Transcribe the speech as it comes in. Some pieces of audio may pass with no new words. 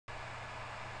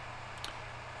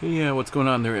Hey, what's going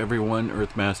on there, everyone?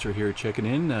 Earthmaster here checking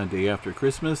in. Day after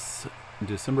Christmas,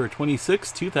 December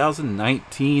 26,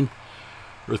 2019.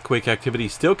 Earthquake activity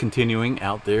still continuing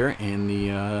out there in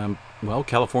the,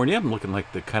 California. I'm looking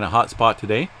like the kind of hot spot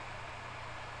today.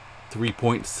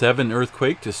 3.7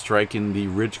 earthquake to strike in the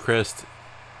Ridgecrest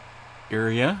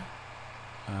area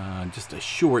just a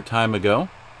short time ago.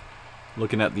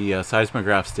 Looking at the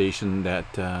seismograph station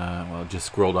that, just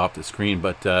scrolled off the screen,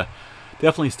 but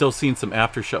definitely still seeing some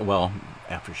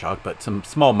aftershock, but some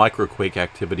small microquake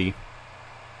activity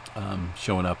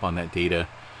showing up on that data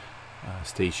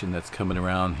station that's coming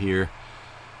around here.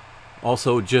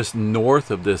 Also, just north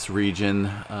of this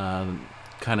region,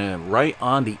 kind of right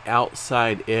on the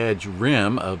outside edge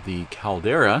rim of the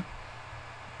caldera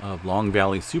of Long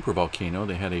Valley supervolcano,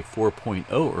 they had a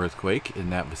 4.0 earthquake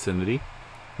in that vicinity.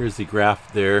 Here's the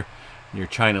graph there near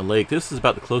China Lake. This is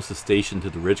about the closest station to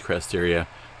the Ridgecrest area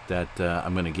that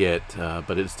I'm going to get,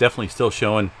 but it's definitely still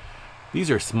showing.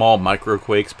 These are small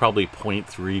microquakes, probably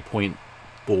 0.3,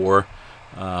 0.4,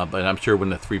 but I'm sure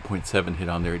when the 3.7 hit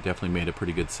on there, it definitely made a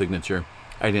pretty good signature.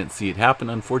 I didn't see it happen,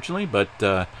 unfortunately, but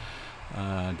it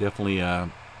definitely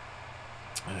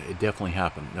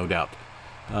happened, no doubt.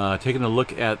 Taking a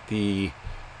look at the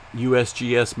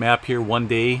USGS map here, 1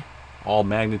 day, all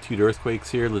magnitude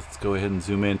earthquakes here. Let's go ahead and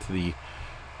zoom into the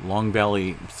Long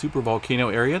Valley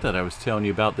supervolcano area that I was telling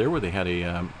you about there, where they had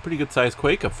a pretty good sized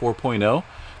quake, a 4.0. A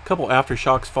couple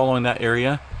aftershocks following that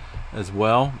area as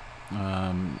well.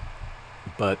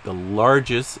 But the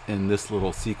largest in this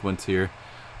little sequence here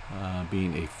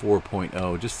being a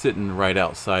 4.0, just sitting right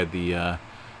outside the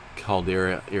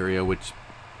caldera area, which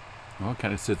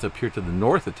kind of sits up here to the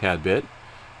north a tad bit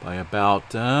by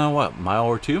about, mile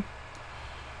or two.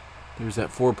 There's that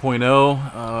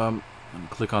 4.0.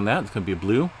 Click on that. It's going to be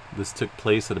blue. This took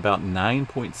place at about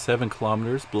 9.7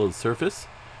 kilometers below the surface.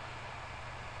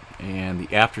 And the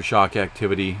aftershock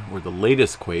activity were the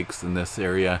latest quakes in this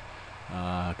area.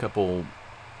 A couple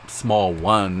small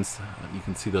ones. You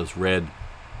can see those red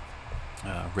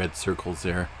circles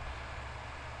there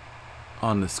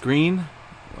on the screen.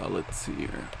 Well, let's see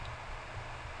here.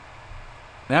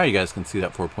 Now you guys can see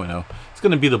that 4.0. It's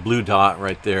going to be the blue dot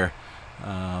right there.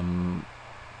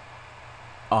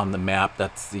 On the map,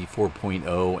 that's the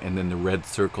 4.0, and then the red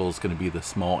circle is going to be the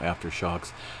small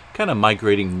aftershocks, kind of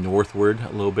migrating northward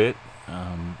a little bit.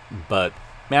 But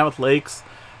Mammoth Lakes,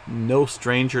 no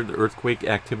stranger to earthquake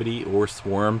activity or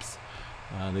swarms.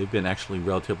 They've been actually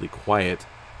relatively quiet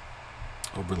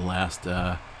over the last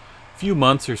few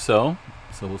months or so.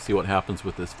 So we'll see what happens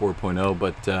with this 4.0,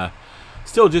 but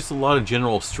still just a lot of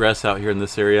general stress out here in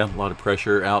this area, a lot of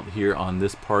pressure out here on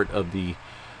this part of the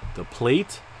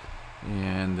plate.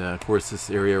 And of course, this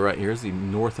area right here is the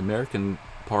North American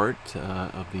part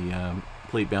of the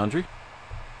plate boundary.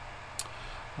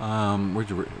 Where'd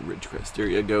the Ridgecrest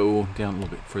area go? Down a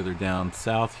little bit further down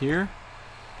south here.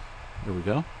 There we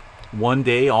go. 1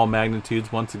 day, all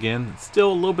magnitudes once again.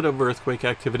 Still a little bit of earthquake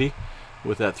activity,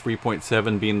 with that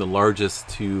 3.7 being the largest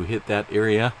to hit that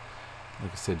area.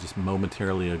 Like I said just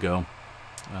momentarily ago.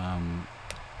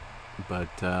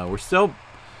 But we're still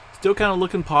kind of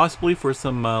looking possibly for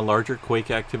some larger quake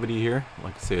activity here.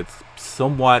 Like I say, it's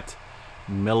somewhat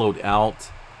mellowed out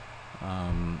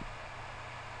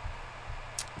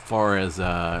far as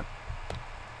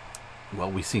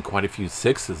we've seen quite a few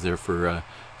sixes there for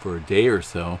a day or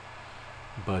so,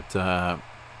 but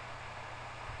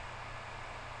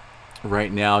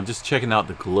right now, just checking out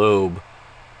the globe,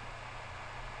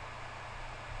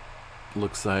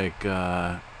 looks like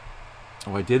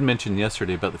I did mention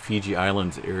yesterday about the Fiji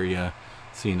Islands area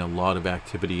seeing a lot of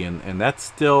activity, and that's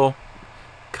still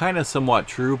kind of somewhat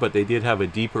true, but they did have a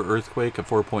deeper earthquake, a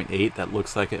 4.8, that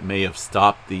looks like it may have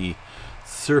stopped the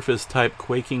surface type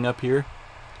quaking up here.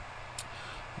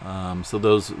 So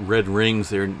those red rings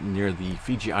there near the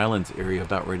Fiji Islands area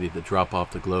about ready to drop off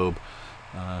the globe.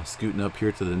 Scooting up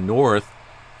here to the north,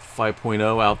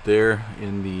 5.0 out there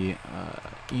in the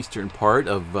eastern part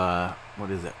of what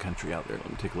is that country out there? Let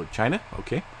me take a look. China?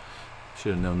 Okay.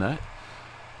 Should have known that.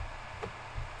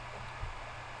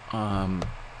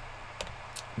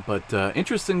 But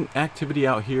interesting activity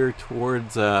out here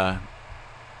towards what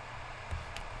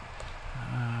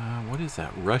is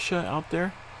that? Russia out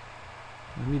there?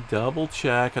 Let me double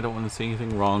check. I don't want to say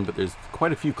anything wrong, but there's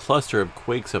quite a few cluster of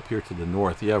quakes up here to the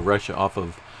north. You have Russia off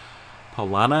of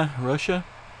Polana, Russia.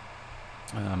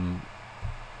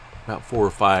 About 4 or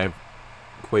 5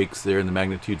 quakes there in the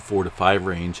magnitude 4 to 5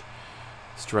 range,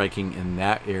 striking in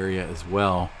that area as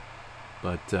well.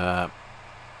 But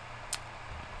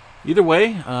Either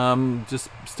way, just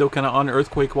still kind of on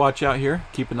earthquake watch out here.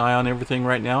 Keep an eye on everything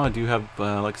right now. I do have,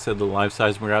 like I said, the live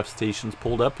seismograph stations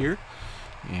pulled up here,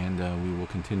 and we will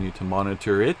continue to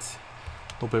monitor it.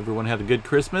 Hope everyone had a good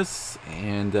Christmas,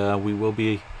 and we will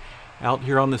be out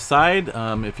here on the side.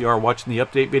 If you are watching the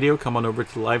update video, come on over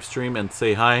to the live stream and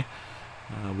say hi.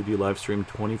 We do live stream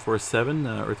 24/7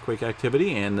 earthquake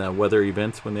activity and weather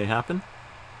events when they happen.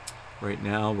 Right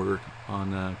now we're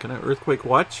on kind of earthquake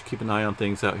watch. Keep an eye on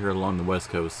things out here along the west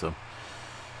coast. So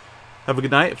have a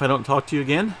good night if I don't talk to you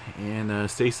again, and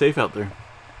stay safe out there.